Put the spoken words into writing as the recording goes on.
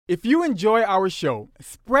If you enjoy our show,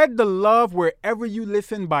 spread the love wherever you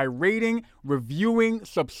listen by rating, reviewing,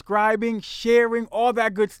 subscribing, sharing, all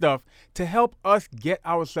that good stuff to help us get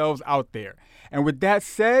ourselves out there. And with that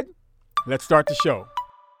said, let's start the show.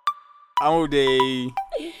 I'm O'Day.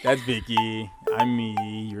 That's Vicky. I'm me.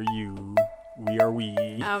 You're you. We are we.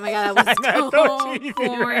 Oh my God, that was so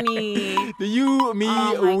corny. The You,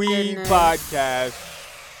 Me, We goodness. podcast.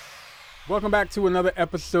 Welcome back to another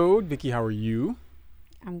episode. Vicky, how are you?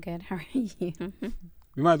 I'm good. How are you?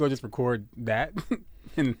 We might as well just record that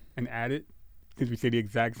and add it because we say the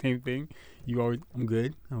exact same thing. You always, I'm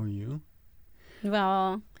good. How are you?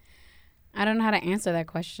 Well, I don't know how to answer that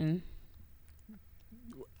question.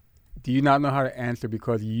 Do you not know how to answer?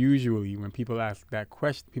 Because usually when people ask that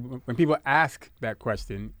question, when people ask that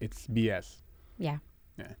question, it's BS. Yeah.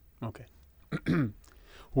 Yeah. Okay.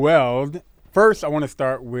 Well, first I want to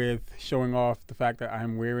start with showing off the fact that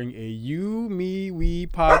I'm wearing a You, Me, We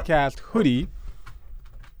podcast hoodie.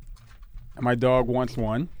 And my dog wants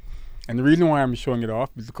one. And the reason why I'm showing it off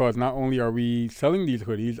is because not only are we selling these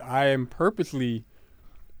hoodies, I am purposely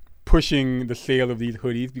pushing the sale of these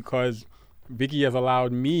hoodies because Vicky has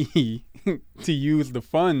allowed me to use the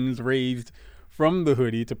funds raised from the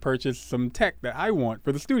hoodie to purchase some tech that I want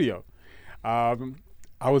for the studio.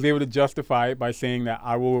 I was able to justify it by saying that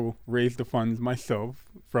I will raise the funds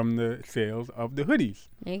myself from the sales of the hoodies.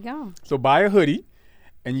 There you go. So buy a hoodie,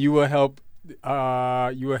 and you will help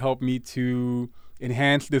me to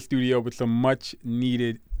enhance the studio with some much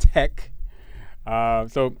needed tech.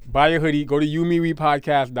 So buy a hoodie. Go to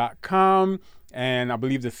youmewepodcast.com. And I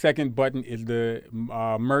believe the second button is the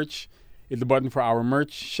merch, is the button for our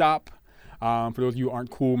merch shop. For those of you who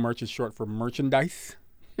aren't cool, merch is short for merchandise.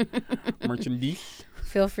 Merchandise.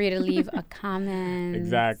 Feel free to leave a comment.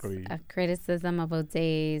 Exactly. A criticism of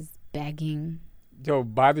O'Day's begging. Yo,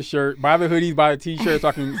 buy the shirt, buy the hoodies, buy the t-shirt so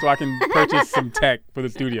I can purchase some tech for the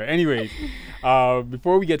studio. Anyways,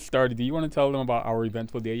 before we get started, do you want to tell them about our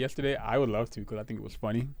eventful day yesterday? I would love to because I think it was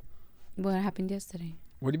funny. What happened yesterday?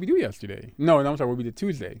 What did we do yesterday? No, I'm sorry. What we did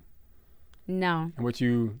Tuesday? No. And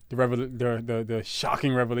the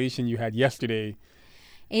shocking revelation you had yesterday.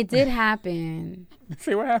 It did happen.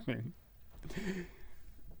 Say what happened.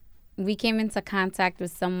 We came into contact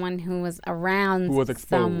with someone who was around Who was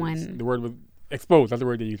exposed. someone. The word was exposed. That's the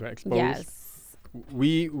word they use, right? Exposed. Yes.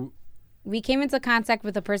 We came into contact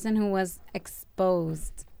with a person who was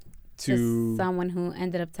exposed to someone who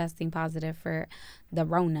ended up testing positive for the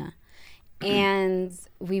Rona. And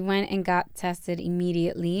we went and got tested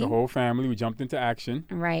immediately. The whole family. We jumped into action.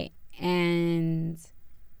 Right. And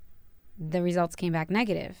the results came back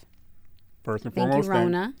negative. First and Thank foremost, you,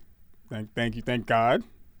 Rona. Thank you. Thank God.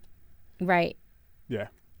 Right. Yeah.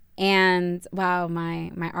 And wow,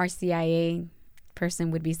 my RCIA person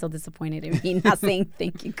would be so disappointed in me not saying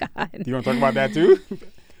thank you, God. Do you want to talk about that too?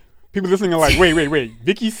 People listening are like, wait.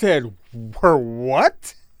 Vicky said her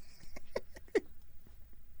what?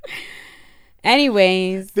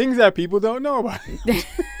 Anyways. Things that people don't know about.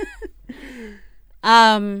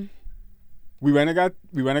 We went and got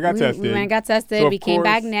tested. We went and got tested. So we came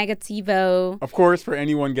back negativo. Of course, for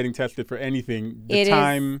anyone getting tested for anything, the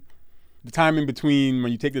time in between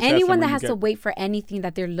when you take the test. Anyone that has to wait for anything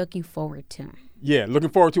that they're looking forward to. Yeah,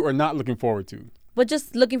 looking forward to or not looking forward to. But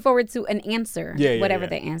just looking forward to an answer. Yeah, whatever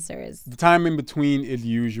the answer is. The time in between is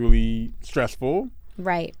usually stressful.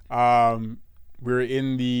 Right. We're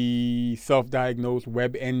in the self-diagnosed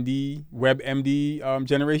WebMD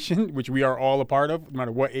generation, which we are all a part of, no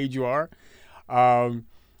matter what age you are.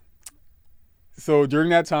 So during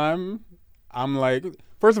that time, I'm like,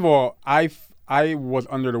 first of all, I was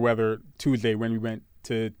under the weather Tuesday when we went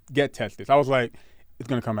to get tested. So I was like, it's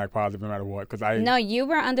going to come back positive no matter what. No, you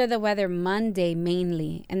were under the weather Monday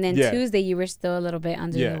mainly. And then Tuesday, you were still a little bit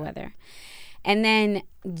under the weather. And then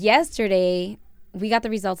yesterday, we got the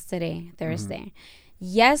results today, Thursday. Mm-hmm.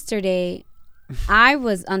 Yesterday, I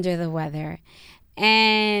was under the weather.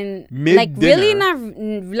 And really not,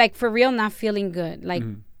 like for real, not feeling good.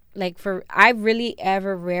 I really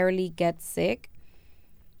rarely get sick.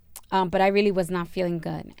 But I really was not feeling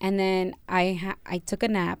good. And then I took a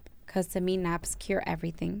nap because to me, naps cure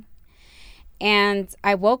everything. And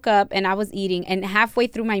I woke up and I was eating. And halfway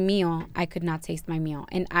through my meal, I could not taste my meal.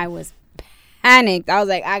 And I was panicked. I was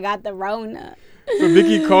like, I got the Rona. So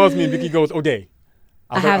Vicky calls me and Vicky goes, O'Day.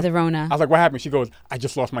 I have the Rona. I was like, what happened? She goes, I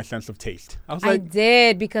just lost my sense of taste. I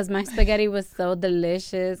did because my spaghetti was so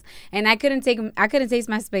delicious. And I couldn't taste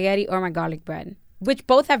my spaghetti or my garlic bread, which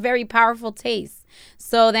both have very powerful tastes.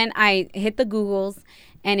 So then I hit the Googles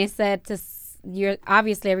and it said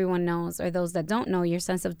obviously everyone knows, or those that don't know, your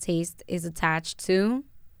sense of taste is attached to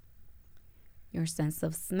your sense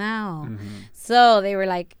of smell. So they were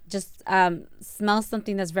like, just smell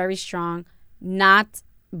something that's very strong, not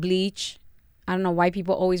bleach. I don't know why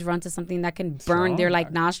people always run to something that can burn their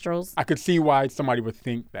like nostrils. I could see why somebody would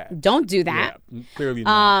think that. Don't do that. Yeah, clearly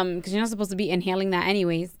not. Because you're not supposed to be inhaling that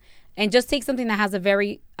anyways. And just take something that has a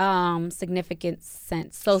very significant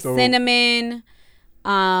scent. So cinnamon,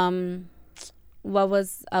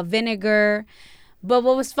 vinegar. But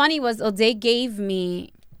what was funny was O'Day gave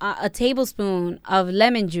me a tablespoon of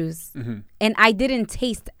lemon juice, and I didn't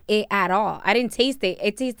taste it at all. I didn't taste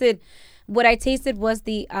it. What I tasted was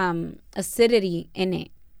the acidity in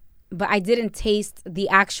it, but I didn't taste the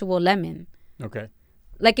actual lemon. Okay.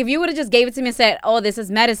 Like, if you would have just gave it to me and said, oh, this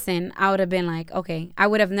is medicine, I would have been like, okay. I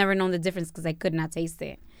would have never known the difference because I could not taste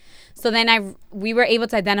it. So then we were able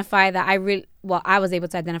to identify that I was able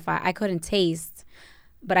to identify I couldn't taste,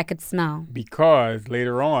 but I could smell. Because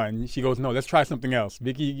later on, she goes, no, let's try something else.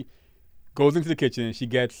 Vicky goes into the kitchen and she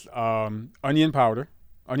gets onion powder.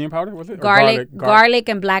 Onion powder, was it? Garlic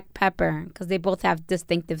and black pepper, because they both have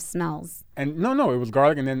distinctive smells. And no, it was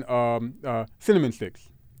garlic and then cinnamon sticks.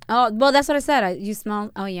 Oh, well, that's what I said. You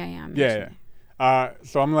smell. Oh, yeah. Yeah.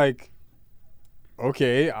 So I'm like,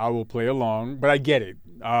 okay, I will play along, but I get it.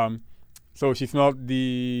 So she smelled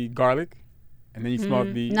the garlic, and then you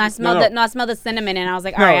smelled the. No, I smelled the cinnamon, and I was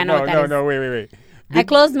like, all right, I know what that is. No, wait. I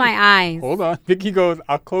closed my eyes. Hold on. Vicky goes,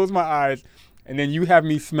 I'll close my eyes, and then you have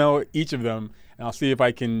me smell each of them, and I'll see if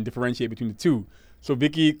I can differentiate between the two. So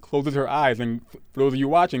Vicky closes her eyes, and for those of you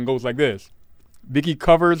watching, goes like this. Vicky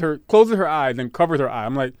closes her eyes and covers her eye.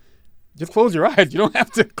 I'm like, just close your eyes. You don't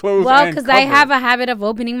have to close. Well, because I have a habit of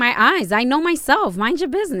opening my eyes. I know myself. Mind your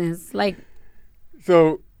business. Like.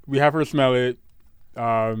 So we have her smell it.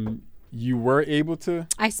 You were able to.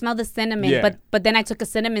 I smelled the cinnamon, but then I took a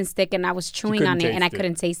cinnamon stick and I was chewing on it and I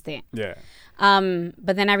couldn't taste it. Yeah.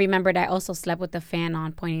 But then I remembered I also slept with the fan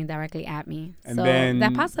on, pointing directly at me. And so then,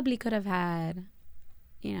 that possibly could have had,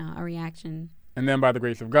 a reaction. And then by the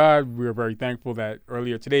grace of God, we were very thankful that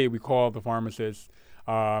earlier today we called the pharmacist,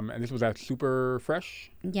 and this was at Super Fresh.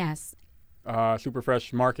 Yes. Super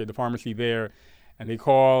Fresh Market, the pharmacy there. And they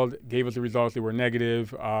called, gave us the results. They were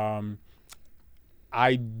negative.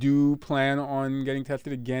 I do plan on getting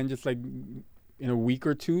tested again, just like in a week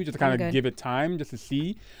or two, just to kind of give it time, just to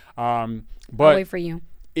see. But I'll wait for you.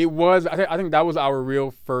 It was, I think that was our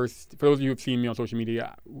real first, for those of you who've seen me on social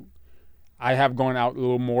media, I have gone out a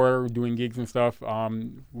little more doing gigs and stuff.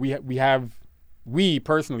 We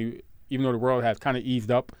personally, even though the world has kind of eased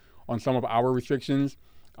up on some of our restrictions,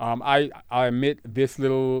 I admit this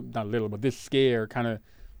this scare kind of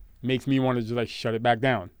makes me want to just like shut it back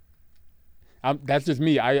down. That's just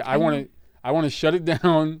me. I want to shut it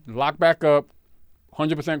down, lock back up,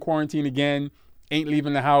 100% quarantine again. Ain't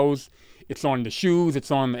leaving the house. It's on the shoes.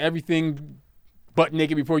 It's on everything. Butt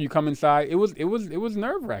naked before you come inside. It was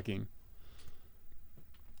nerve wracking.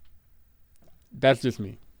 That's just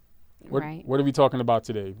me. What are we talking about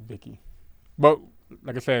today, Vicky? But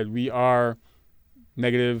like I said, we are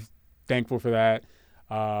negative. Thankful for that.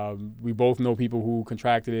 We both know people who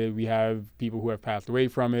contracted it. We have people who have passed away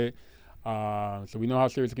from it. So we know how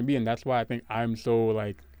serious it can be, and that's why I think I'm so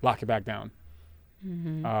like lock it back down.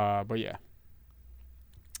 Mm-hmm. But yeah.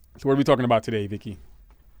 So what are we talking about today, Vicky?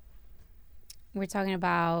 We're talking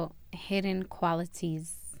about hidden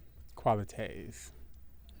qualities. Qualities.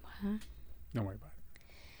 What? Don't worry about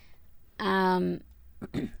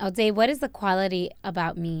it. O'Day, what is the quality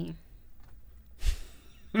about me?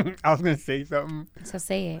 I was gonna say something. So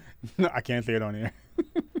say it. No, I can't say it on air.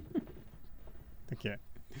 I can't.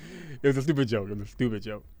 It was a stupid joke.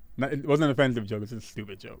 It wasn't an offensive joke. It was a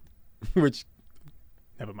stupid joke. Which,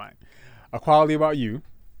 never mind. A quality about you.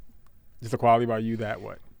 Just a quality about you that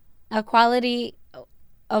what? A quality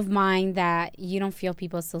of mine that you don't feel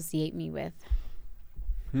people associate me with.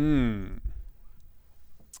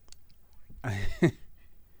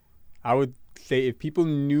 I would say if people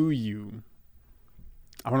knew you,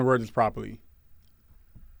 I want to word this properly.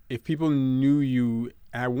 If people knew you,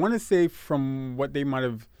 and I want to say from what they might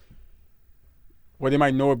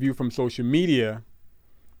know of you from social media,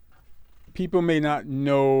 people may not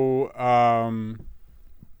know,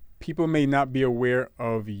 people may not be aware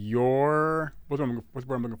of your, what's the word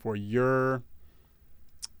I'm looking for? You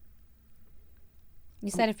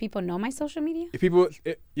said if people know my social media? If people,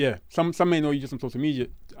 some may know you just from social media.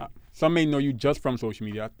 Some may know you just from social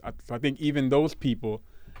media. I think even those people,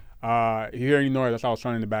 if you're hearing noise, that's our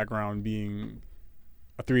son in the background being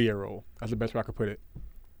a 3-year-old. That's the best way I could put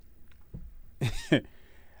it.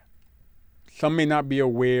 Some may not be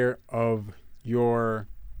aware of your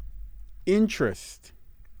interest.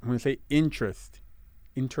 I'm going to say interest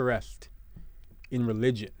in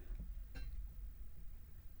religion?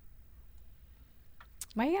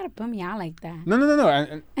 Why you gotta put me out like that? No.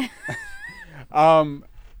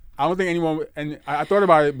 I don't think anyone, and I thought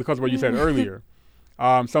about it because of what you said earlier.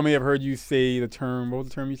 Some may have heard you say the term, what was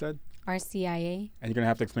the term you said? RCIA. And you're going to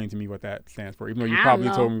have to explain to me what that stands for, even though you probably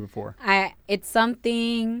told me before. It's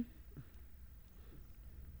something,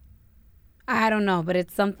 I don't know, but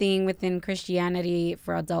it's something within Christianity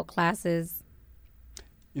for adult classes.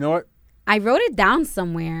 You know what? I wrote it down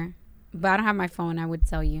somewhere, but I don't have my phone. I would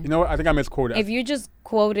tell you. You know what? I think I misquoted. If you just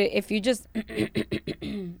Googled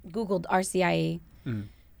RCIA,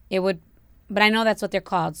 it would, but I know that's what they're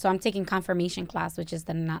called. So I'm taking confirmation class, which is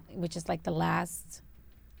like the last.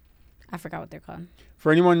 I forgot what they're called.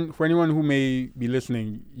 For anyone who may be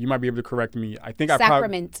listening, you might be able to correct me. I think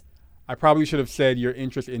Sacrament. I probably should have said your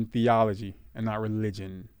interest in theology and not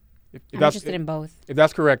religion. I'm interested in both. If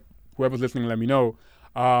that's correct, whoever's listening, let me know.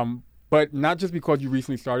 But not just because you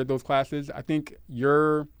recently started those classes. I think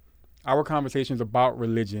our conversations about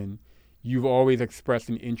religion, you've always expressed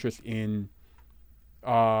an interest in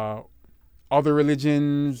other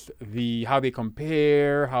religions, how they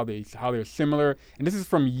compare, how they're similar. And this is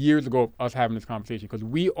from years ago of us having this conversation, because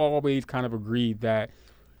we always kind of agreed that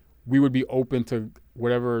we would be open to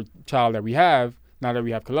whatever child that we have, now that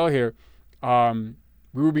we have Kalel here,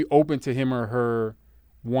 we would be open to him or her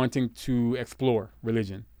wanting to explore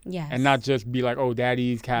religion. Yes. And not just be like, oh,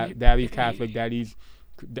 daddy's Catholic,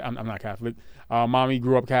 I'm not Catholic. Mommy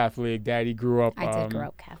grew up Catholic. Daddy grew up. I did grow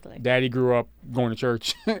up Catholic. Daddy grew up going to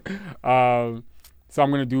church. So I'm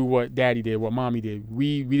going to do what daddy did, what mommy did.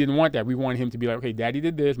 We didn't want that. We wanted him to be like, okay, daddy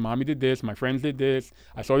did this, mommy did this, my friends did this.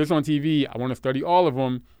 I saw this on TV. I want to study all of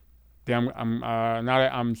them. Then now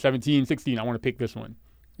that I'm 17, 16, I want to pick this one.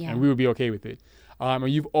 Yeah. And we would be okay with it. And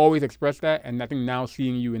you've always expressed that. And I think now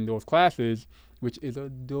seeing you in those classes, which is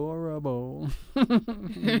adorable. Who's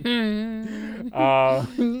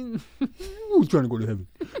trying to go to heaven?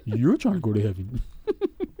 You're trying to go to heaven.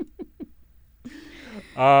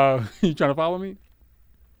 You trying to follow me? You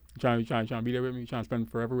trying to be there with me? You trying to spend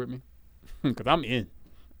forever with me? Because I'm in.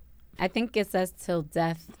 I think it says till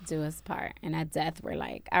death do us part. And at death, we're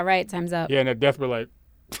like, all right, time's up. Yeah, and at death, we're like,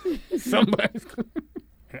 somebody's...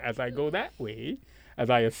 As I go that way, as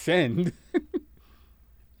I ascend...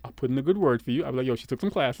 I'll put in a good word for you. I'll be like, yo, she took some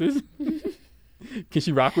classes. Can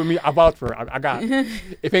she rock with me? I vouch for her. I got it.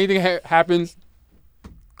 If anything happens,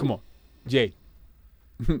 come on. Jay.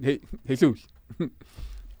 Hey, Jesus.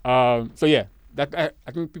 So, yeah. I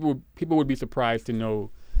think people would be surprised to know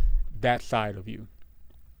that side of you.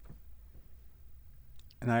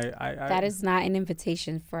 And I that is not an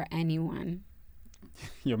invitation for anyone.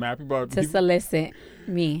 You're mad people to solicit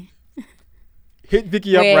me. Hit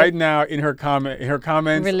Vicky up right now in her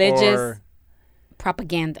comments, religious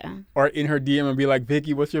propaganda, or in her DM and be like,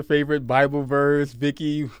 Vicky, what's your favorite Bible verse?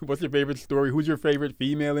 Vicky, what's your favorite story? Who's your favorite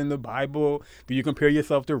female in the Bible? Do you compare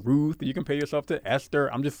yourself to Ruth? Do you compare yourself to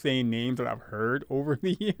Esther? I'm just saying names that I've heard over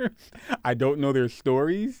the years. I don't know their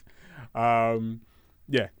stories.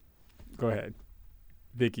 Yeah, go ahead,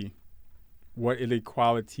 Vicky. What is a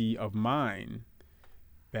quality of mine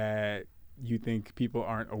that you think people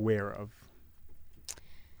aren't aware of?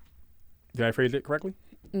 Did I phrase it correctly?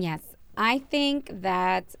 Yes. I think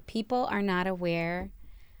that people are not aware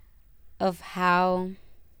of how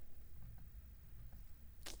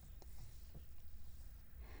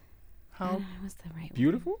what's the right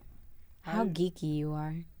beautiful? word? How geeky you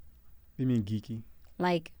are. What do you mean geeky?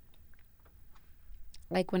 Like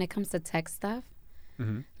when it comes to tech stuff,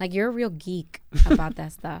 like you're a real geek about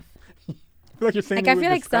that stuff. I feel like you're saying I feel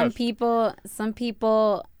like some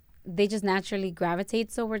people they just naturally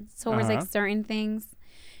gravitate towards like certain things.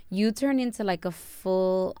 You turn into like a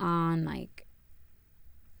full on like,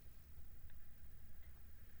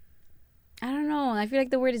 I don't know. I feel like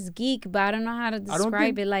the word is geek, but I don't know how to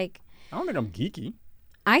describe it. Like, I don't think I'm geeky.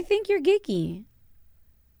 I think you're geeky.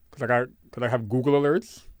 Cause I have Google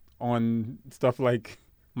alerts on stuff like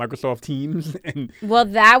Microsoft Teams and well,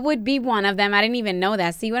 that would be one of them. I didn't even know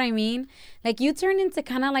that. See what I mean? Like you turn into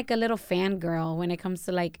kind of like a little fangirl when it comes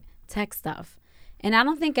to like tech stuff. And I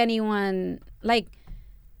don't think anyone like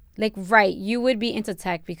right, you would be into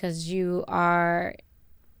tech because you are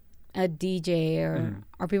a DJ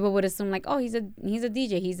or people would assume like, oh, he's a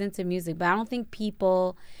DJ, he's into music. But I don't think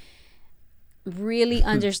people really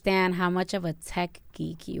understand how much of a tech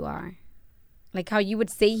geek you are. Like how you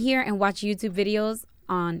would sit here and watch YouTube videos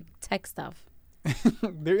on tech stuff.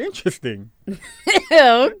 They're interesting.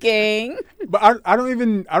 Okay. But I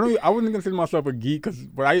wouldn't consider myself a geek because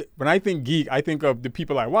when I think geek, I think of the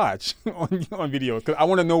people I watch on videos because I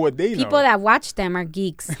want to know what they know. People that watch them are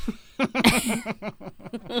geeks.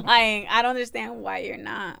 Like, I don't understand why you're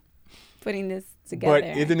not putting this together.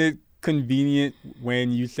 But isn't it convenient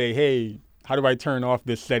when you say, hey, how do I turn off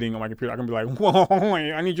this setting on my computer? I can be like, whoa,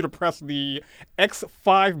 I need you to press the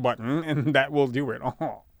X5 button, and that will do it.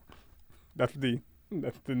 Oh, that's the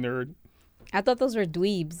nerd. I thought those were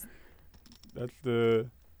dweebs. That's the,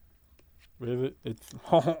 what is it? It's,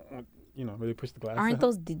 you know, where they push the glass. Aren't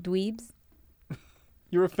those dweebs?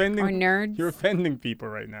 You're offending. Or nerds? You're offending people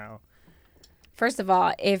right now. First of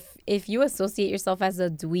all, if you associate yourself as a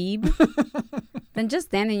dweeb, then just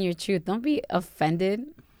stand in your truth. Don't be offended.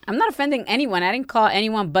 I'm not offending anyone. I didn't call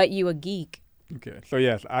anyone but you a geek. Okay. So,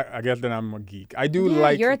 yes, I guess then I'm a geek. I do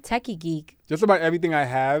you're a techie geek. Just about everything I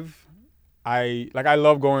have, I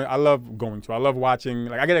love going to. I love watching.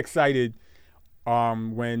 Like, I get excited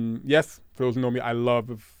when, yes, for those who know me, I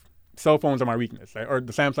love cell phones are my weakness. Right? Or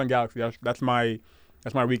the Samsung Galaxy, that's my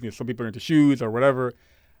weakness. Some people are into shoes or whatever.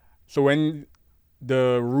 So when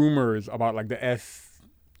the rumors about like the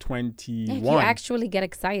S21, you actually get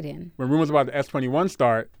excited. When rumors about the S21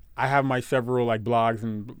 start, I have my several like blogs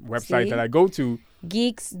and websites that I go to.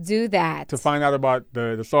 Geeks do that to find out about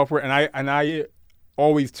the software, and I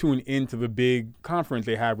always tune into the big conference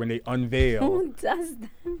they have when they unveil. Who does that?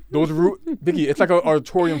 Those Vicky, it's like an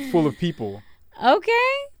auditorium full of people.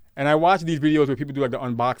 Okay. And I watch these videos where people do like the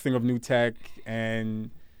unboxing of new tech,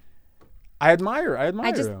 and I admire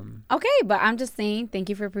them. Okay, but I'm just saying, thank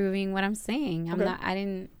you for proving what I'm saying.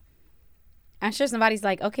 I'm sure somebody's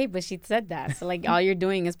like, okay, but she said that. So like all you're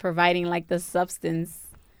doing is providing like the substance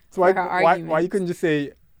for her argument. Why you couldn't just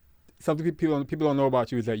say something people don't know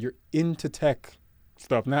about you is that you're into tech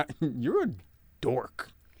stuff. Not you're a dork.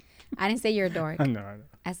 I didn't say you're a dork. I know.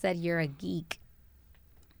 I said you're a geek.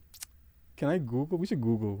 Can I Google? We should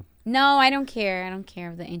Google. No, I don't care. I don't care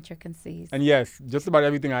of the intricacies. And yes, just about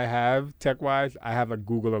everything I have tech-wise, I have like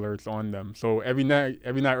Google alerts on them. So every night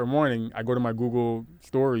or morning, I go to my Google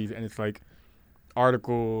stories, and it's like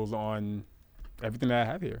articles on everything that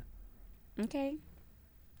I have here. Okay.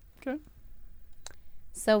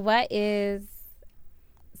 So what is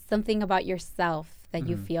something about yourself that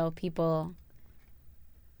you feel people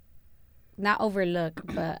not overlook,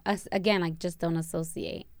 but us again, like just don't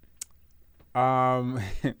associate?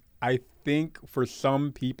 I think for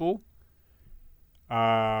some people,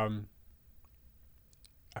 I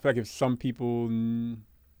feel like if some people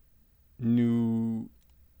knew,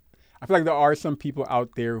 I feel like there are some people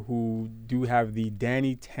out there who do have the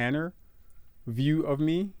Danny Tanner view of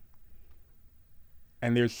me.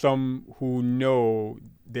 And there's some who know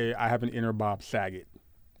I have an inner Bob Saget.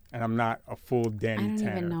 And I'm not a full Danny Tanner. I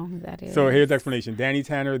don't even know who that is. So here's the explanation. Danny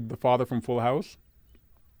Tanner, the father from Full House.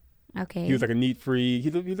 Okay. He was like a neat freak.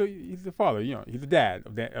 He's a father, you know. He's a dad.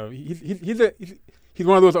 He's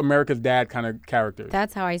one of those America's Dad kind of characters.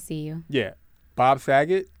 That's how I see you. Yeah. Bob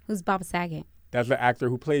Saget. Who's Bob Saget? That's the actor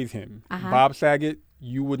who plays him. Uh-huh. Bob Saget,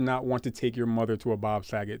 you would not want to take your mother to a Bob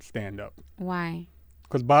Saget stand-up. Why?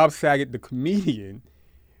 Because Bob Saget, the comedian,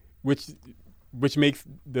 which makes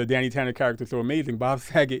the Danny Tanner character so amazing, Bob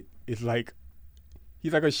Saget is like,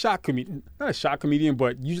 he's like a shock comedian. Not a shock comedian,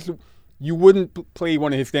 but you wouldn't play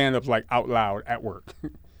one of his stand-ups like out loud at work.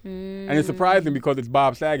 And it's surprising because it's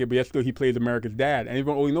Bob Saget, but yet still he plays America's Dad. And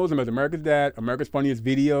everyone only knows him as America's Dad, America's Funniest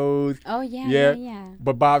Videos. Oh, yeah.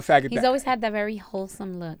 But Bob Saget... He's always had that very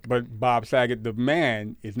wholesome look. But Bob Saget, the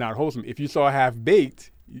man, is not wholesome. If you saw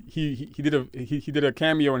Half-Baked, he did a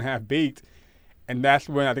cameo in Half-Baked, and that's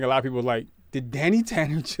when I think a lot of people were like, did Danny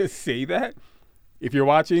Tanner just say that? If you're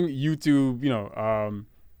watching YouTube, you know,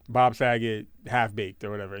 Bob Saget, Half-Baked or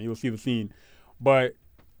whatever, and you'll see the scene. But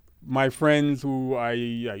my friends who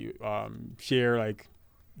I share like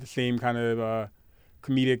the same kind of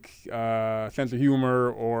comedic sense of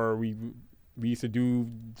humor, or we used to do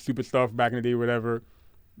stupid stuff back in the day, whatever,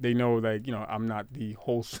 they know, like, you know, I'm not the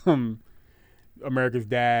wholesome America's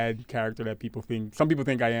Dad character that some people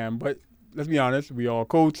think I am. But let's be honest, we all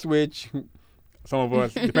code switch. Some of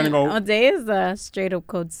us, depending on... O'Day is a straight-up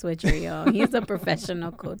code switcher, yo. He's a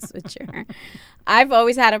professional code switcher. I've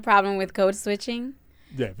always had a problem with code switching.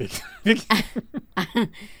 Yeah, Vicky.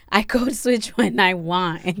 I code switch when I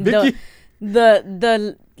want. And Vicky.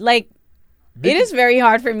 Like, Vicky. It is very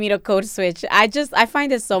hard for me to code switch. I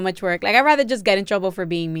find it so much work. Like, I'd rather just get in trouble for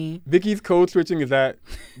being me. Vicky's code switching is that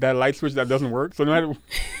light switch that doesn't work. So no matter,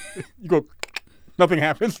 you go, nothing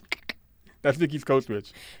happens. That's Vicky's code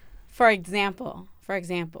switch. For example,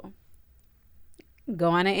 go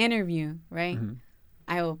on an interview, right? Mm-hmm.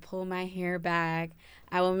 I will pull my hair back.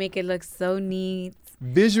 I will make it look so neat.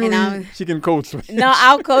 Visually, she can code switch. No,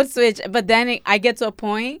 I'll code switch. But then I get to a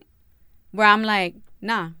point where I'm like,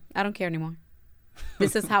 nah, I don't care anymore.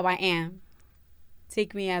 This is how I am.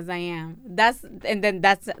 Take me as I am. That's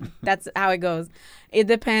how it goes. It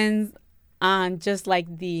depends on just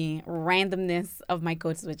like the randomness of my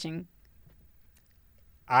code switching.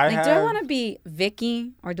 Do I want to be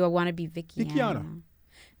Vicky or do I want to be Vickiana?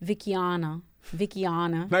 Vickiana.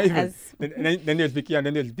 Not even. Then there's Vickiana.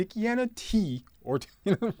 Then there's Vickiana T.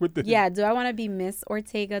 With the. Yeah. Do I want to be Miss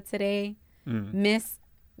Ortega today? Miss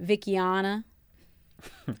Vickiana,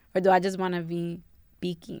 or do I just want to be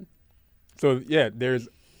Beaky? So yeah, there's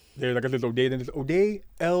like I said, O'Day. Then there's O'Day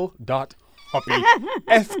L. Huppy,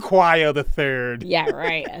 Esquire the Third. Yeah,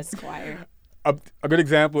 right, Esquire. A good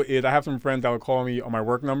example is I have some friends that will call me on my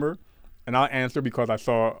work number, and I'll answer because I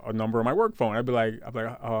saw a number on my work phone. I'll be like,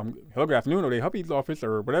 hello, good afternoon, O'Day Huppy's office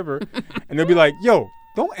or whatever, and they'll be like, yo,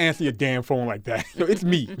 don't answer your damn phone like that. Yo, it's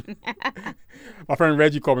me. My friend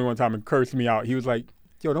Reggie called me one time and cursed me out. He was like,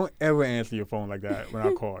 yo, don't ever answer your phone like that when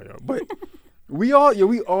I call, yo. But we all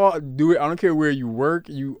do it. I don't care where you work.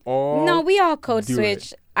 We all code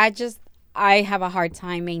switch. I have a hard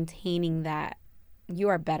time maintaining that. You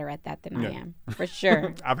are better at that than I am, for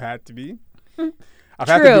sure. I've had to be. I've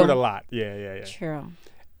had to do it a lot. Yeah. True.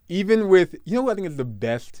 Even with, what I think is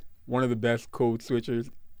one of the best code switchers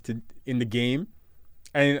in the game.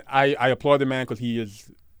 And I applaud the man because he is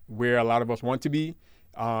where a lot of us want to be.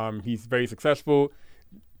 He's very successful.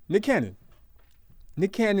 Nick Cannon.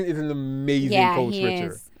 Nick Cannon is an amazing code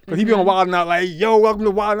switcher. Because he'd be on Wild 'N Out like, yo, welcome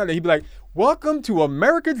to Wild 'N Out. And he'd be like, welcome to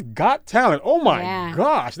America's Got Talent. Oh my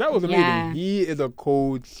gosh, that was amazing. Yeah. He is a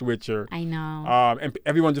code switcher. I know. And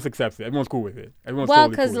everyone just accepts it. Everyone's cool with it. Everyone's well,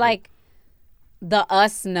 because the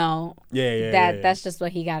us know that's just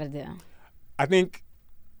what he got to do. I think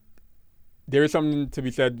there is something to be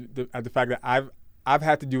said at the fact that I've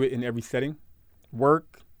had to do it in every setting,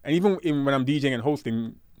 work, and even when I'm DJing and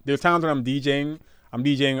hosting. There's times when I'm DJing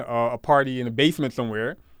a party in a basement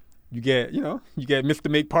somewhere. You get Mr.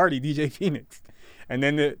 Make Party, DJ Phoenix. And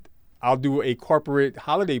then I'll do a corporate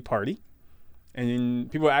holiday party. And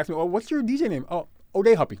people ask me, oh, what's your DJ name? Oh,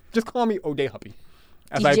 O'Day Huppy. Just call me O'Day Huppy.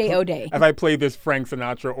 DJ O'Day. As I play this Frank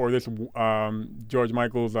Sinatra or this George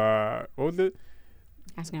Michael's, what was it?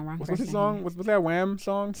 Asking the wrong person. What's his song? Was that Wham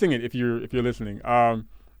song? Sing it if you're listening. And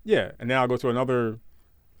then I'll go to another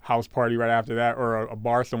house party right after that or a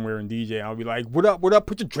bar somewhere and DJ. I'll be like, what up?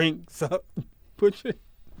 Put your drinks up.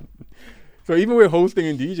 So even with hosting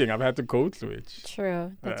and DJing, I've had to code switch.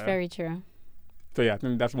 True. That's very true. So yeah, I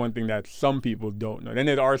think that's one thing that some people don't know. Then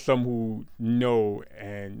there are some who know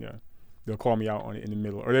and they'll call me out on it in the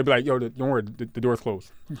middle. Or they'll be like, yo, don't worry, the door's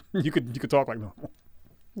closed. you could talk like normal.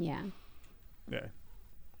 Yeah. Yeah.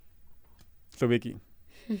 So Vicky,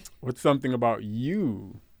 what's something about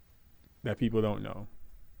you that people don't know?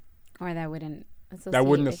 Or that wouldn't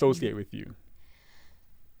associate with you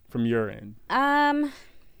from your end?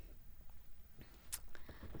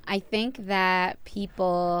 I think that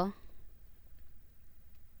people,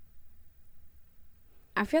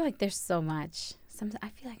 I feel like there's so much. I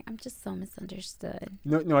feel like I'm just so misunderstood.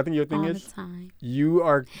 No, I think your thing is, you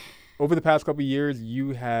are, over the past couple of years,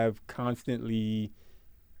 you have constantly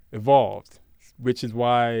evolved, which is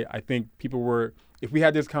why I think people were, if we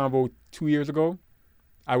had this convo 2 years ago,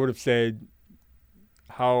 I would have said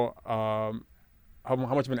how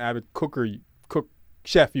much of an avid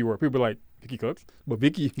chef you were. People were like, Vicky cooks, but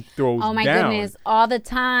Vicky throws down. Oh my goodness, all the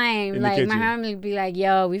time. Like my family would be like,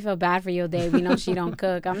 "Yo, we feel bad for your day. We know she don't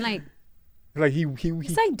cook." I'm like,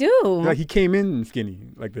 yes, I do. Like he came in skinny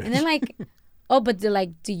like this. And then like, oh, but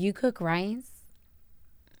do you cook rice?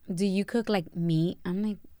 Do you cook like meat? I'm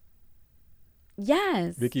like,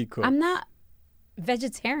 yes. Vicky cooks. I'm not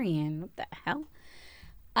vegetarian. What the hell?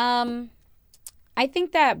 I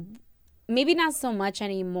think that maybe not so much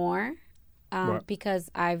anymore.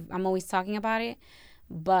 Because I'm always talking about it,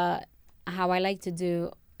 but how I like to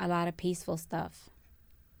do a lot of peaceful stuff.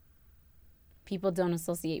 People don't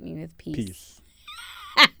associate me with peace.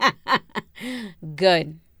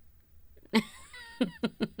 Good.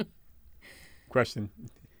 Question.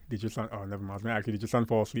 Did your son, oh, never mind. Actually, did your son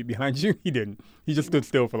fall asleep behind you? He didn't. He just stood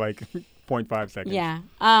still for like 0.5 seconds. Yeah.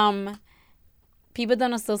 People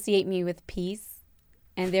don't associate me with peace,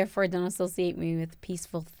 and therefore don't associate me with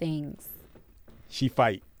peaceful things. She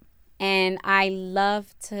fight. And I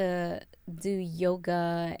love to do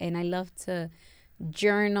yoga, and I love to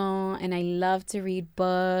journal, and I love to read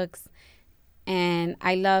books, and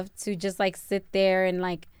I love to just like sit there and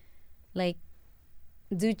like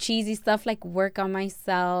do cheesy stuff, like work on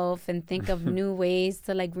myself and think of new ways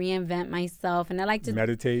to like reinvent myself. And I like to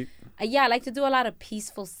meditate. I like to do a lot of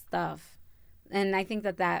peaceful stuff. And I think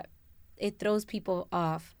that it throws people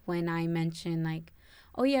off when I mention like,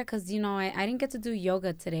 oh yeah, because I didn't get to do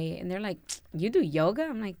yoga today, and they're like, you do yoga?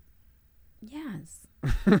 I'm like, yes,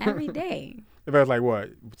 every day. If I was like, what,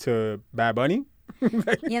 to Bad Bunny?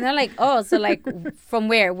 Yeah, they're like, oh, so like from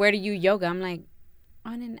where do you yoga? I'm like,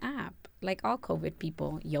 on an app, like all COVID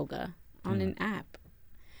people yoga on an app.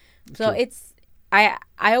 So it's I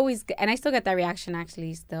always, and I still get that reaction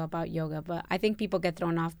actually still about yoga, but I think people get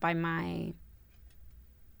thrown off by my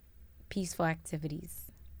peaceful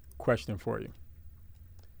activities. Question for you.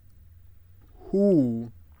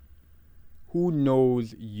 Who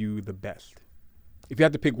knows you the best? If you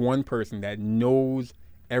have to pick one person that knows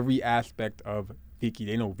every aspect of Vicky,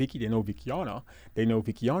 they know Vicky, they know Vickiana, they know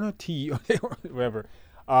Vickiana T, whatever.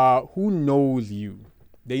 Who knows you?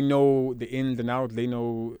 They know the ins and outs. They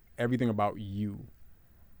know everything about you.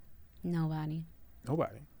 Nobody.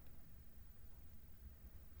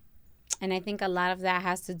 And I think a lot of that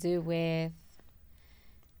has to do with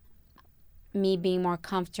me being more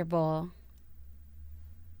comfortable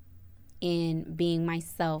in being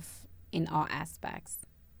myself in all aspects.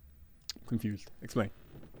 Confused. Explain.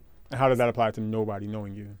 And how does that apply to nobody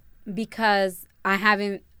knowing you? Because I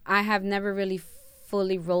have never really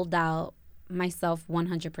fully rolled out myself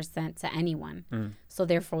 100% to anyone. So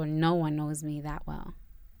therefore, no one knows me that well.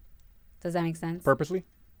 Does that make sense? Purposely?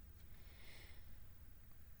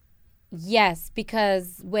 Yes,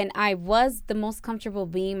 because when I was the most comfortable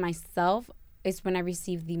being myself, it's when I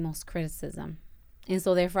received the most criticism. And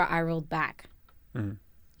so therefore, I rolled back. And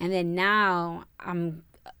then now I'm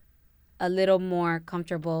a little more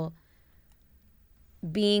comfortable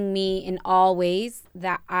being me in all ways,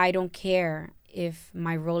 that I don't care if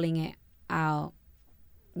my rolling it out,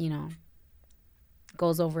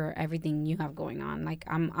 goes over everything you have going on. Like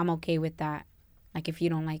I'm okay with that. Like if you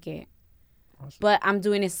don't like it. Awesome. But I'm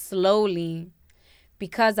doing it slowly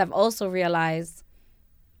because I've also realized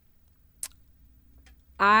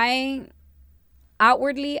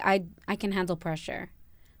outwardly I can handle pressure,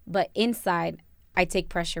 but inside I take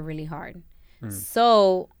pressure really hard.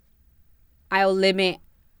 So I'll limit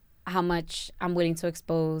how much I'm willing to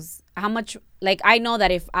expose, how much, like I know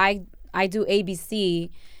that if I do ABC,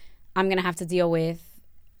 I'm going to have to deal with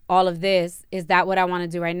all of this. Is that what I want to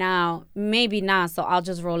do right now? Maybe not. So I'll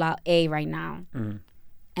just roll out A right now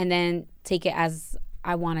and then take it as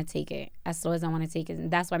I want to take it, as slow as I want to take it.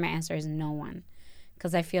 And that's why my answer is no one.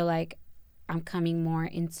 Because I feel like I'm coming more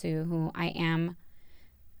into who I am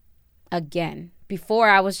again. Before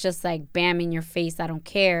I was just like, bam, in your face, I don't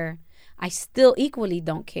care. I still equally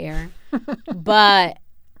don't care. But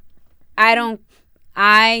I don't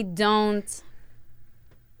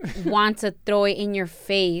want to throw it in your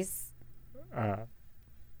face.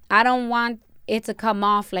 I don't want it to come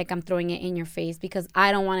off like I'm throwing it in your face because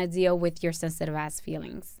I don't want to deal with your sensitive ass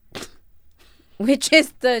feelings. Which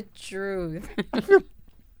is the truth. I feel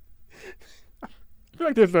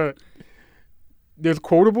like there's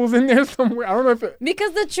quotables in there somewhere. I don't know if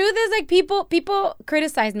because the truth is, like, people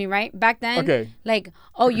criticize me, right? Back then. Okay. Like,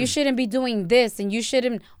 oh, you shouldn't be doing this and you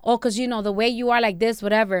shouldn't, because the way you are like this,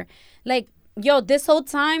 whatever. Like, yo, this whole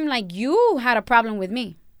time, like, you had a problem with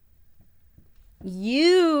me.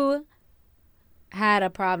 You had a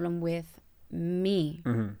problem with me.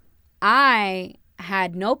 I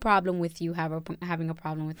had no problem with you having a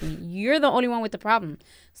problem with me. You're the only one with the problem.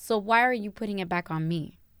 So why are you putting it back on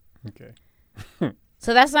me? Okay.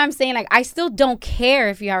 So that's what I'm saying. Like, I still don't care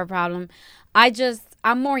if you have a problem.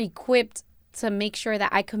 I'm more equipped to make sure that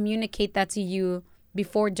I communicate that to you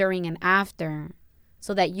before, during, and after,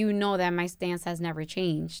 so that you know that my stance has never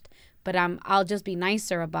changed. But I'll just be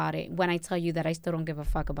nicer about it when I tell you that I still don't give a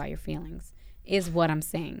fuck about your feelings, is what I'm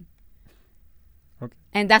saying. Okay.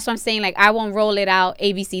 And that's what I'm saying. Like, I won't roll it out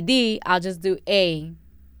A, B, C, D. I'll just do A,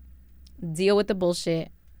 deal with the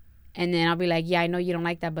bullshit. And then I'll be like, yeah, I know you don't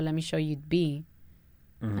like that, but let me show you B.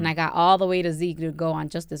 And I got all the way to Z to go on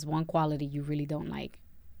just this one quality you really don't like.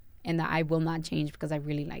 And that I will not change because I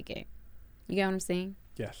really like it. You get what I'm saying?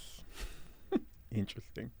 Yes.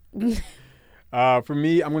 Interesting. For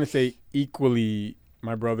me, I'm going to say equally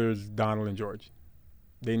my brothers, Donald and George.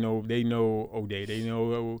 They know O'Day. They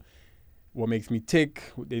know what makes me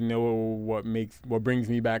tick. They know what brings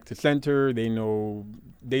me back to center. They know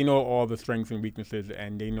all the strengths and weaknesses,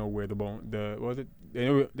 and they know where they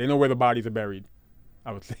know where the bodies are buried,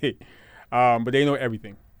 I would say. But they know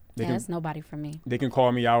everything. That's nobody for me. They can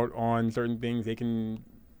call me out on certain things. They can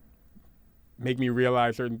make me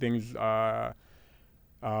realize certain things prior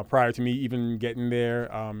to me even getting there.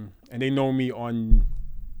 And they know me on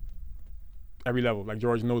every level. Like,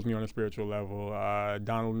 George knows me on a spiritual level.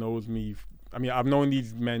 Donald knows me. I mean, I've known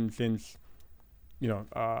these men since,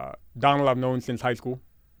 Donald I've known since high school.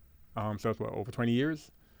 So it's over 20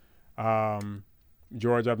 years.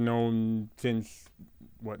 George I've known since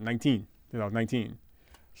 19. Since I was 19.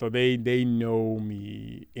 So they know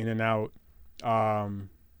me in and out. And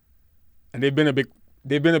they've been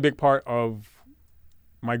a big part of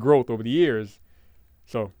my growth over the years.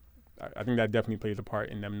 So I think that definitely plays a part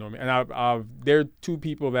in them knowing me. And they're two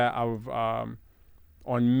people that I've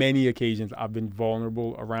on many occasions I've been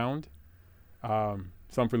vulnerable around.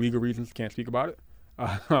 Some for legal reasons, can't speak about it.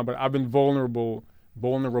 But I've been vulnerable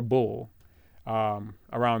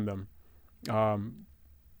around them. I'm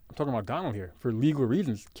talking about Donald here. For legal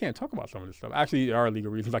reasons, can't talk about some of this stuff. Actually, there are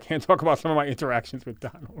legal reasons I can't talk about some of my interactions with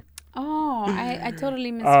Donald. Oh, I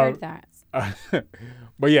totally misheard that.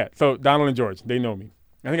 But yeah, so Donald and George, they know me.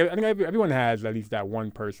 I think everyone has at least that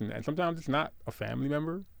one person, and sometimes it's not a family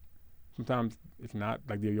member. Sometimes it's not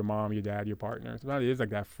like they're your mom, your dad, your partner. Sometimes it is like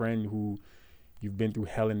that friend who you've been through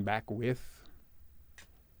hell and back with.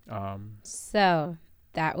 So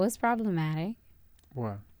that was problematic.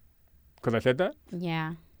 What? Because I said that?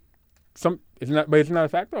 Yeah. It's not a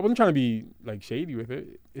factor. I wasn't trying to be like shady with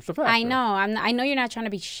it. It's a fact. I know. I know you're not trying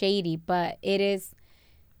to be shady, but it is.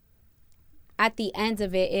 At the end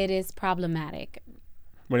of it, it is problematic.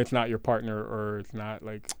 When it's not your partner, or it's not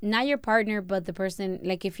like not your partner, but the person.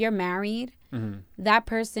 Like if you're married, that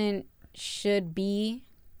person should be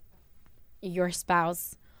your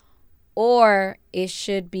spouse, or it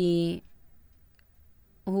should be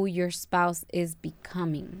who your spouse is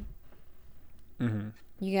becoming. Mm-hmm.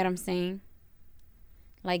 You get what I'm saying?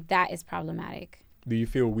 Like, that is problematic. Do you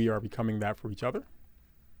feel we are becoming that for each other?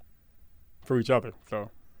 For each other.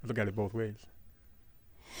 So look at it both ways.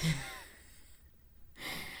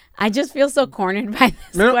 I just feel so cornered by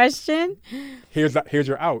this question. Here's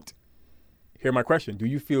your out. Here's my question. Do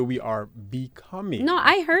you feel we are becoming? No,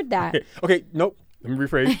 I heard that. Okay, nope. Let me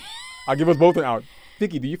rephrase. I'll give us both an out.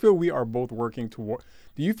 Vicky, do you feel we are both working toward...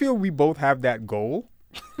 Do you feel we both have that goal?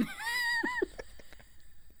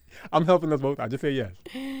 I'm helping us both. I just say yes.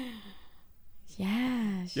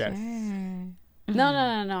 Yeah, sure. Yes.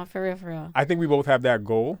 No. For real. I think we both have that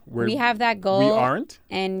goal. We have that goal. We aren't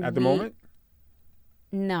at the moment?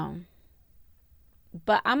 No.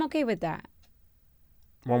 But I'm okay with that.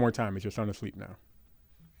 One more time. Is your son asleep now?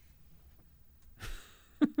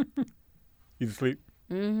 He's asleep?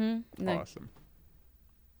 Mm-hmm. Awesome.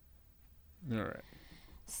 All right.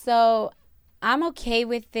 So I'm okay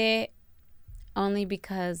with it only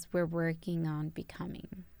because we're working on becoming.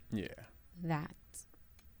 Yeah. That.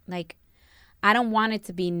 Like, I don't want it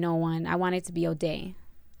to be no one. I want it to be O'Day.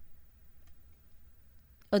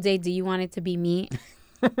 O'Day, do you want it to be me?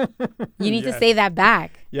 You need to say that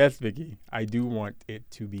back. Yes, Vicky. I do want it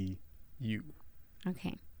to be you.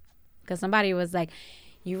 Okay. Because somebody was like,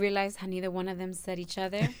 you realize how neither one of them said each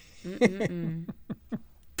other?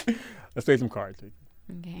 Let's play some cards.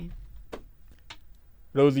 Okay.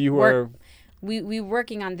 Those of you who are... We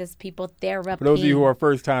working on this, people. Therapy. For those of you who are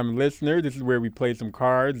first-time listeners, this is where we play some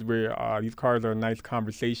cards. Where these cards are nice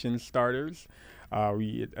conversation starters.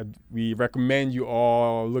 We recommend you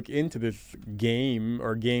all look into this game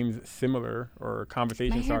or games similar or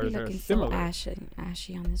conversation starters that are similar. My hair so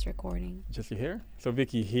ashy on this recording. Just your hair? So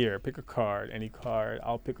Vicky, here, pick a card, any card.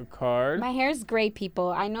 I'll pick a card. My hair's gray,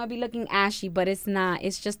 people. I know I'd be looking ashy, but it's not.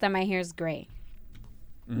 It's just that my hair's gray.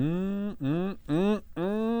 I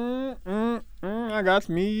got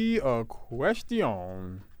me a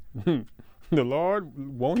question. The Lord,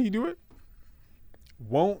 won't he do it?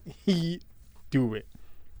 Won't he do it?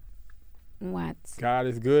 What? God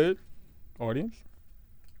is good. Audience?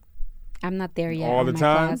 I'm not there yet. All the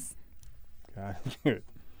time? God is good.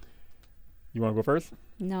 You want to go first?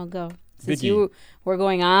 No, go. Since Vicky, we're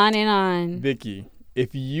going on and on. Vicky,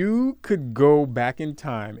 if you could go back in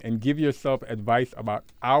time and give yourself advice about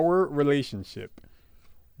our relationship,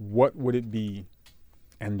 what would it be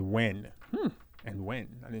and when? And when?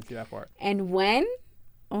 I didn't see that part. And when?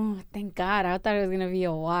 Oh, thank God. I thought it was going to be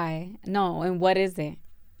a why. No, and what is it?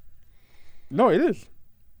 No, it is.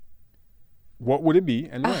 What would it be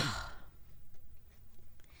and when?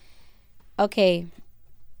 Okay.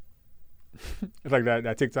 It's like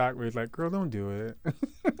that TikTok where it's like, girl, don't do it.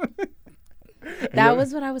 That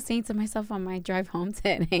was what I was saying to myself on my drive home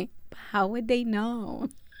today. How would they know?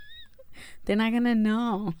 They're not going to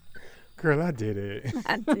know. Girl, I did it.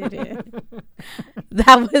 I did it.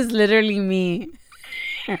 That was literally me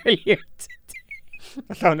earlier today.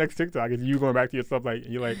 That's how next TikTok is you going back to yourself like,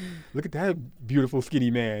 you're like, look at that beautiful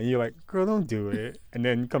skinny man. And you're like, girl, don't do it. And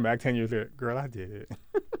then you come back 10 years later, girl, I did it.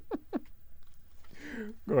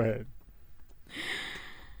 Go ahead.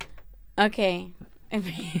 Okay.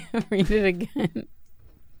 Read it again.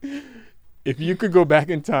 If you could go back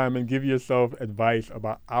in time and give yourself advice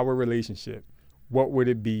about our relationship, what would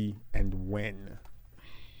it be and when?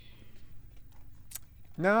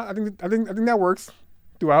 No, I think that works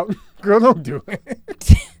throughout. Girl, don't do it.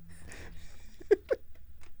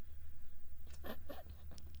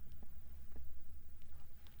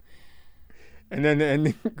 And then the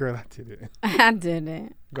ending, girl, I did it. I did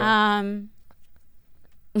it. Go.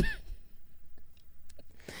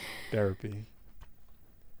 Therapy.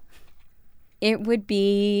 It would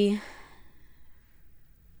be.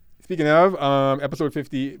 Speaking of, episode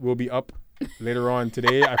 50 will be up later on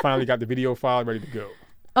today. I finally got the video file ready to go.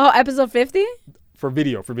 Oh, episode 50? For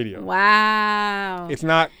video. Wow. It's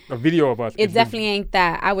not a video of us. It definitely ain't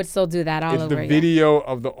that. I would still do that all over again. It's the video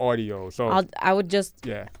of the audio. So I would just.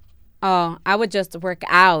 Yeah. Oh, I would just work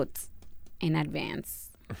out in advance.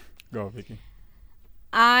 Go, Vicky.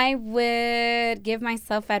 I would give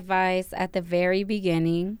myself advice at the very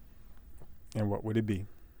beginning. And what would it be?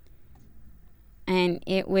 And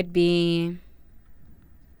it would be...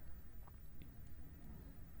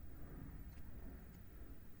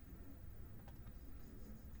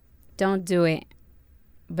 Don't do it,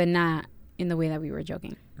 but not in the way that we were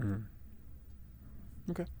joking. Mm-hmm.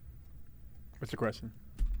 Okay. What's the question?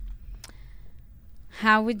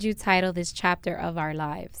 How would you title this chapter of our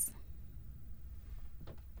lives?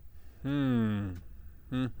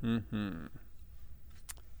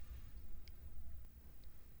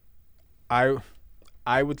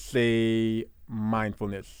 I would say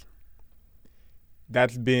mindfulness.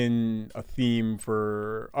 That's been a theme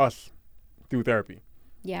for us through therapy.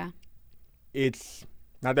 Yeah. It's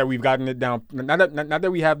not that we've gotten it down, not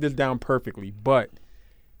that we have this down perfectly, but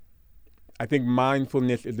I think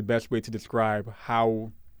mindfulness is the best way to describe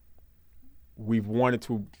how we've wanted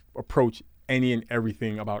to approach any and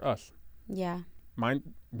everything about us. Yeah.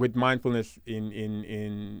 With mindfulness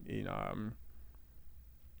in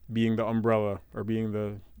being the umbrella or being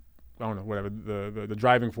the, I don't know, whatever, the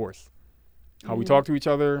driving force. How we talk to each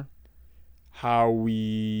other, how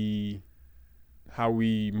we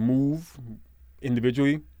move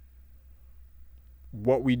individually,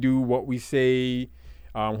 what we do, what we say,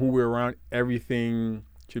 who we're around, everything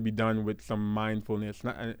should be done with some mindfulness.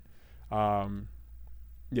 Yeah,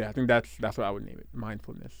 I think that's what I would name it,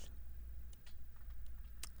 mindfulness.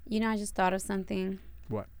 You know, I just thought of something.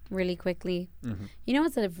 What? Really quickly. Mm-hmm. You know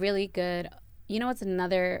what's what's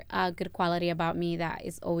another good quality about me that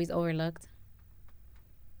is always overlooked?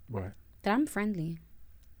 What? That I'm friendly.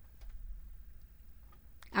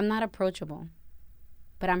 I'm not approachable,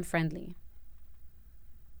 but I'm friendly.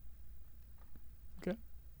 Okay.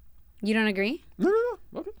 You don't agree? No.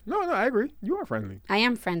 Okay. No, I agree. You are friendly. I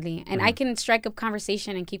am friendly, and I can strike up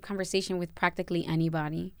conversation and keep conversation with practically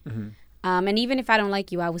anybody. Mm-hmm. And even if I don't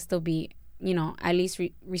like you, I would still be, at least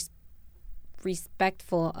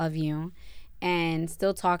respectful of you and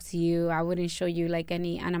still talk to you. I wouldn't show you like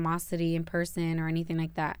any animosity in person or anything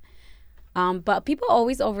like that. But people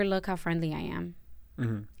always overlook how friendly I am.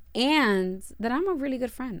 Mm-hmm. And that I'm a really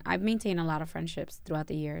good friend. I've maintained a lot of friendships throughout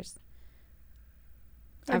the years.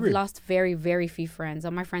 I've lost very, very few friends.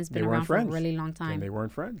 All my friends been around for a really long time. And they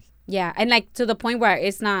weren't friends. Yeah, and like to the point where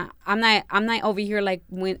I'm not over here like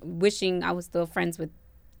wishing I was still friends with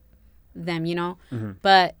them, Mm-hmm.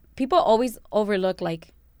 But people always overlook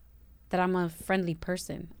like that I'm a friendly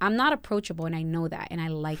person. I'm not approachable, and I know that, and I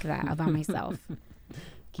like that about myself.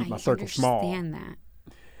 Keep my circle small. I understand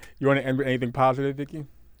that. You want to end with anything positive, Vicky?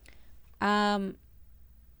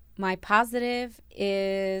 My positive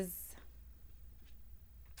is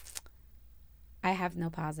I have no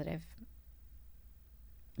positive.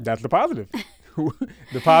 That's the positive.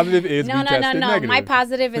 The positive is no. negative. My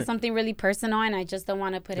positive is something really personal, and I just don't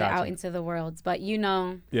want to put it out into the world. But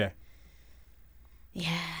Yeah.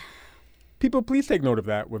 Yeah. People, please take note of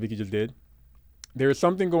that, what Vicky just did. There is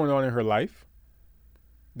something going on in her life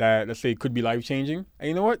that, let's say, could be life-changing. And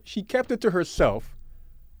you know what? She kept it to herself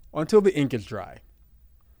until the ink is dry.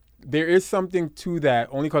 There is something to that,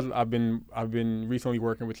 only because I've been recently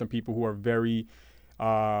working with some people who are very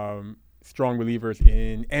strong believers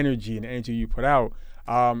in energy and energy you put out.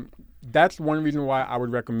 That's one reason why I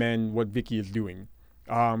would recommend what Vicky is doing.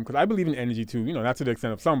 Because I believe in energy too, not to the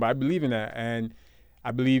extent of some, but I believe in that. And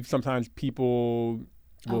I believe sometimes people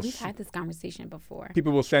we've had this conversation before.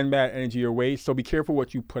 People will send bad energy your way, so be careful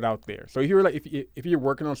what you put out there. So if you're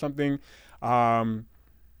working on something, I know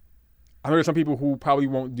there's some people who probably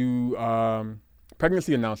won't do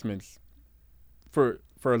pregnancy announcements for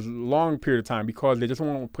a long period of time because they just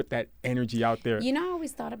won't put that energy out there. I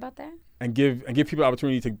always thought about that. And give people the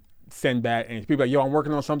opportunity send that, and people are like, yo, I'm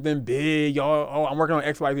working on something big, yo, I'm working on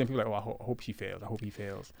X, Y, Z, and people are like, well, I hope she fails. I hope he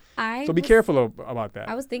fails. So be careful about that.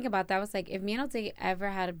 I was thinking about that. I was like, if me and Jose ever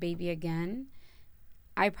had a baby again,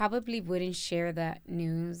 I probably wouldn't share that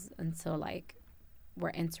news until like we're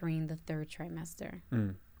entering the 3rd trimester.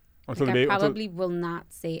 I probably will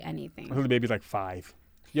not say anything. Until the baby's like 5.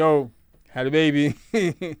 Yo, had a baby.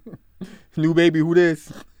 New baby, who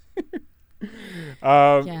this?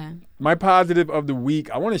 My positive of the week,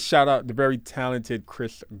 I want to shout out the very talented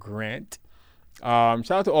Chris Grant.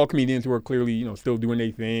 Shout out to all comedians who are clearly, still doing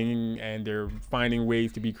their thing and they're finding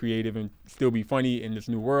ways to be creative and still be funny in this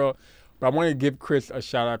new world. But I want to give Chris a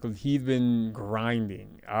shout out because he's been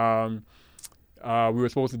grinding. We were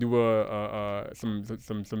supposed to do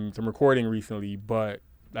some recording recently, but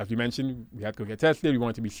as we mentioned, we had to go get tested. We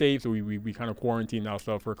wanted to be safe, so we kind of quarantined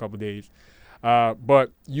ourselves for a couple of days.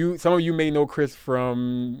 But some of you may know Chris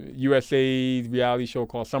from USA's reality show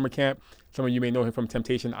called Summer Camp. Some of you may know him from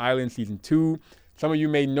Temptation Island Season 2. Some of you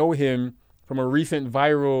may know him from a recent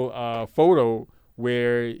viral photo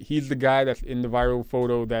where he's the guy that's in the viral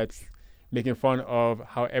photo that's making fun of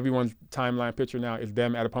how everyone's timeline picture now is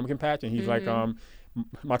them at a pumpkin patch. And he's like,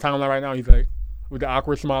 my timeline right now, he's like with the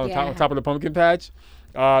awkward smile on top of the pumpkin patch.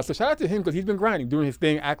 So shout out to him because he's been grinding, doing his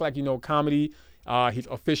thing, act like you know comedy. He's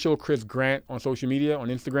official Chris Grant on social media, on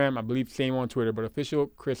Instagram. I believe same on Twitter, but official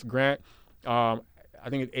Chris Grant. I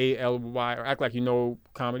think it's ALY, or act like you know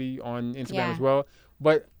comedy on Instagram as well.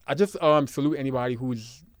 But I just salute anybody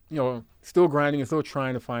who's still grinding and still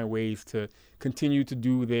trying to find ways to continue to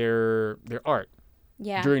do their art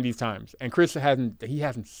during these times. And Chris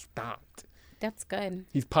hasn't stopped. That's good.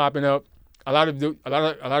 He's popping up. A lot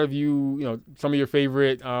of you, some of your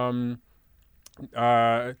favorite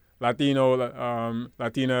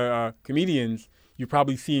Latina comedians, you've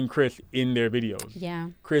probably seen Chris in their videos. Yeah.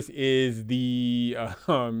 Chris is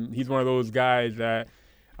he's one of those guys that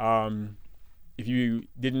if you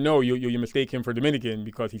didn't know, you mistake him for Dominican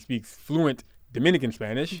because he speaks fluent Dominican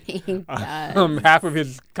Spanish. Half of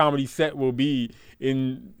his comedy set will be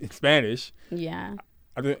in Spanish. Yeah.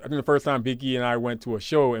 I think the first time Vicky and I went to a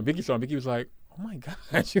show and Vicky saw him, Vicky was like, oh my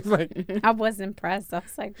God. She was like... I was impressed. I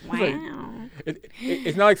was like, wow.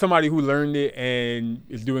 It's not like somebody who learned it and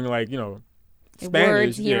is doing like, Spanish.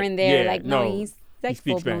 Words here and there. He's like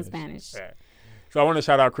full-blown Spanish. Yeah. So I want to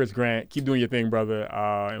shout out Chris Grant. Keep doing your thing, brother.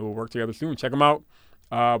 And we'll work together soon. Check him out.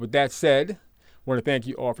 With that said, I want to thank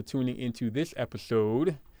you all for tuning into this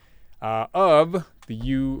episode of the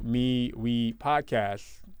You, Me, We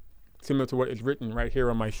podcast. Similar to what is written right here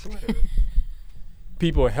on my sweater.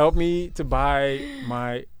 People, help me to buy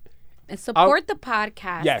my... And support the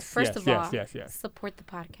podcast. Yes, First of all, yes. Support the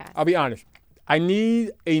podcast. I'll be honest. I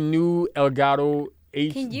need a new Elgato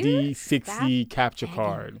HD60 capture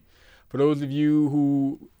card. For those of you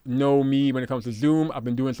who know me when it comes to Zoom, I've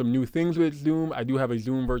been doing some new things with Zoom. I do have a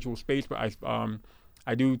Zoom virtual space, but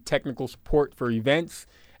I do technical support for events,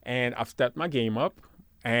 and I've stepped my game up.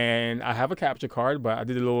 And I have a capture card, but I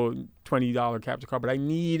did a little $20 capture card. But I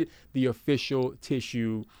need the official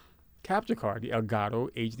tissue capture card, the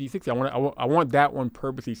Elgato HD60. I want that one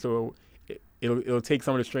purposely so it'll take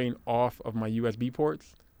some of the strain off of my USB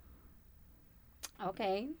ports.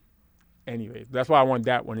 Okay. Anyways, that's why I want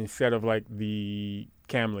that one instead of like the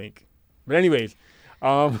Camlink. But anyways,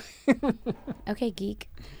 okay, geek.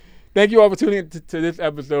 Thank you all for tuning in to this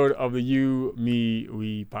episode of the You, Me,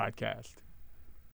 We podcast.